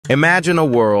Imagine a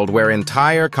world where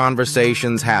entire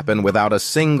conversations happen without a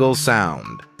single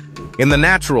sound. In the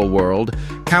natural world,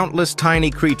 countless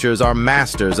tiny creatures are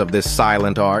masters of this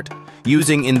silent art,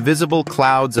 using invisible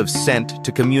clouds of scent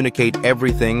to communicate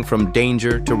everything from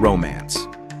danger to romance.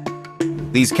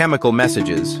 These chemical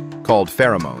messages, called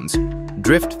pheromones,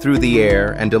 drift through the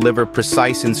air and deliver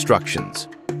precise instructions,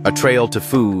 a trail to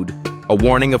food, a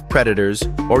warning of predators,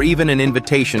 or even an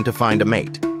invitation to find a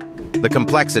mate. The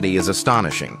complexity is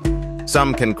astonishing.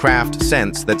 Some can craft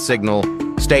scents that signal,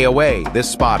 "Stay away, this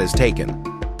spot is taken,"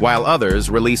 while others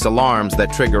release alarms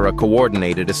that trigger a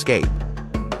coordinated escape.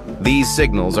 These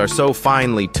signals are so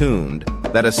finely tuned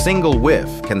that a single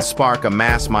whiff can spark a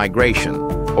mass migration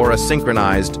or a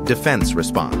synchronized defense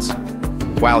response.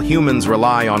 While humans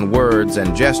rely on words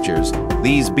and gestures,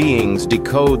 these beings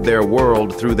decode their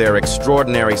world through their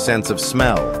extraordinary sense of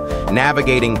smell,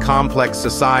 navigating complex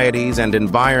societies and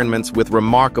environments with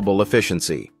remarkable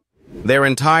efficiency. Their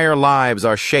entire lives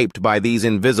are shaped by these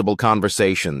invisible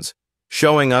conversations,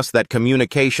 showing us that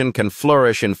communication can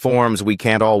flourish in forms we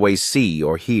can't always see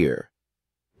or hear.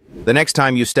 The next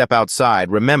time you step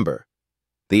outside, remember,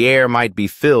 the air might be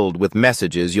filled with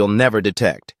messages you'll never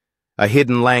detect, a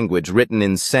hidden language written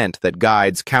in scent that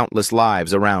guides countless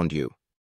lives around you.